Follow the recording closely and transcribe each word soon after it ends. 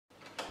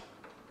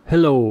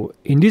Hello,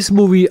 in this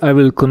movie I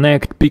will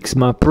connect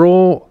Pixma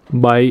Pro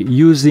by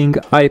using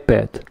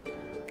iPad.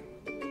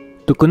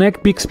 To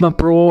connect Pixma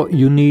Pro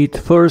you need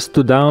first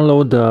to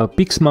download the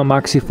Pixma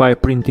Maxify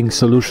Printing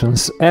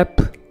Solutions app,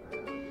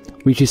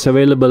 which is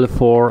available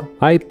for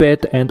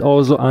iPad and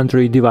also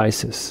Android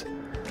devices.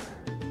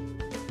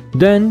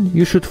 Then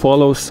you should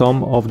follow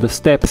some of the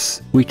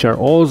steps which are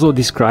also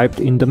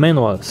described in the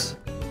manuals.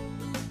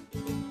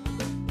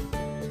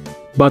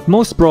 But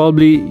most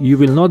probably you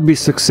will not be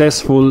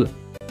successful.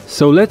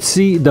 So let's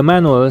see the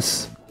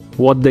manuals,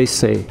 what they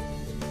say.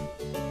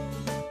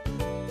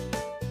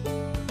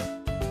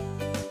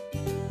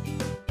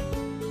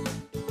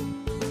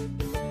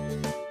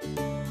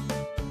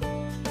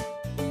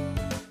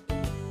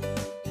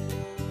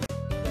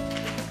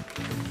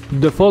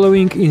 The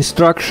following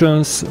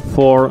instructions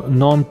for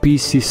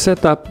non-PC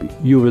setup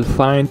you will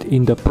find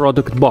in the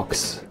product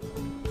box.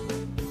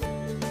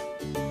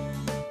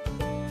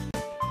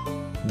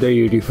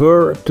 They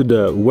refer to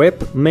the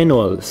web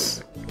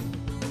manuals.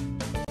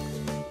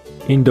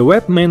 In the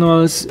web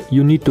manuals,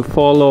 you need to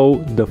follow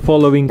the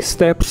following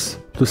steps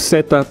to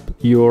set up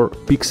your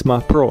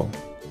Pixma Pro.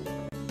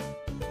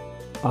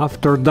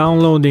 After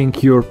downloading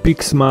your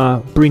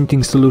Pixma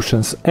Printing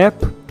Solutions app,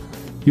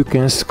 you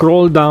can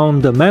scroll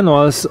down the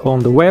manuals on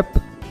the web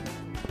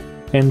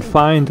and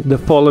find the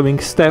following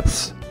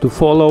steps to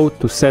follow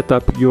to set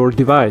up your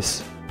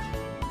device.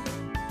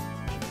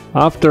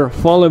 After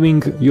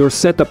following your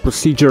setup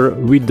procedure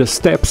with the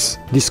steps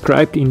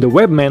described in the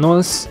web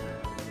manuals,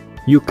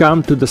 you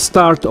come to the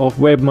start of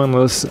web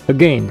manuals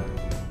again.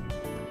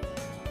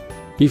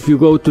 If you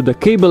go to the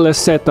cableless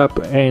setup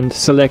and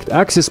select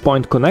access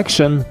point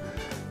connection,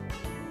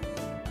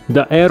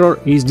 the error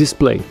is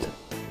displayed,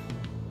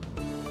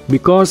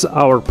 because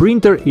our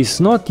printer is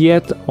not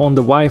yet on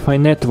the Wi-Fi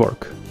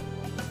network.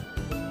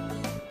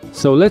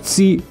 So let's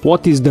see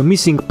what is the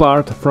missing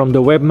part from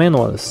the web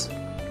manuals.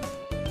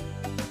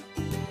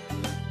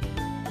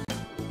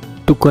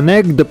 To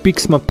connect the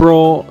Pixma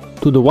Pro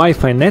to the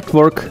Wi-Fi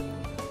network,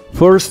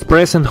 first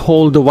press and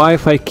hold the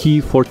Wi-Fi key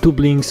for 2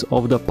 blinks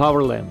of the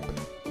power lamp.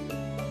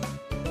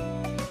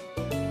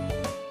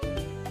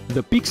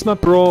 The Pixma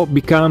Pro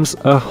becomes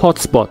a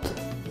hotspot,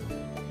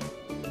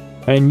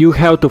 and you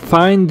have to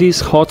find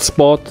this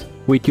hotspot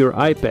with your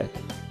iPad.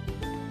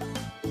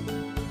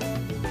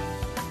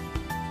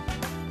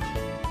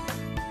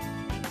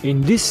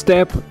 In this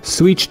step,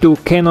 switch to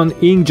Canon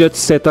Inkjet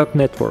Setup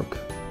Network.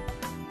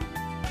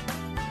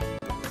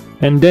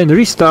 And then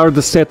restart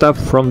the setup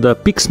from the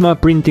Pixma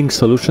Printing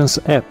Solutions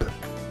app.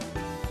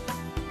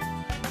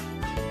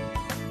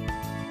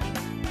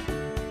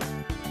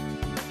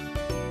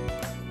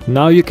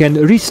 Now you can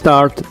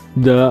restart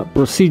the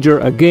procedure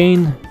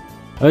again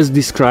as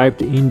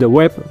described in the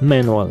web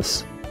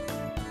manuals.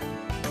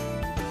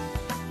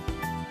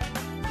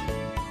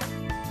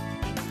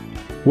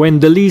 When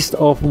the list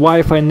of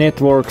Wi-Fi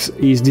networks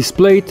is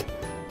displayed,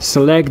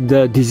 select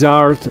the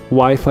desired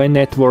Wi-Fi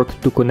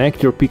network to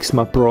connect your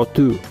Pixma Pro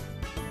to.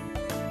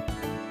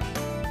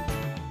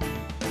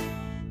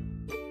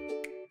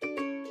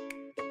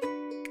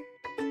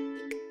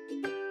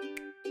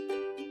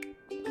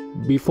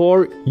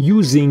 Before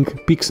using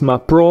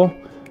Pixma Pro,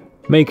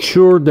 make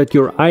sure that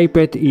your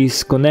iPad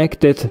is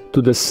connected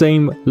to the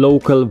same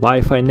local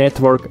Wi-Fi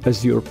network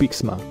as your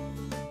Pixma.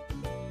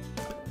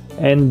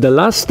 And the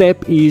last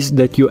step is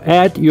that you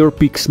add your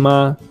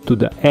Pixma to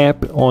the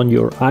app on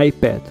your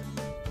iPad.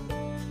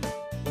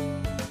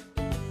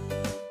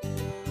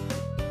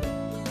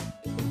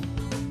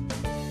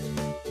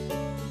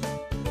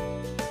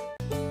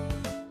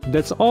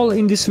 That's all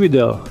in this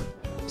video.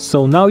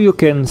 So now you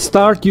can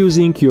start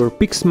using your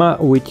Pixma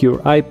with your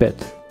iPad.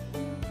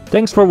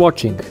 Thanks for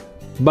watching.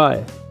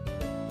 Bye.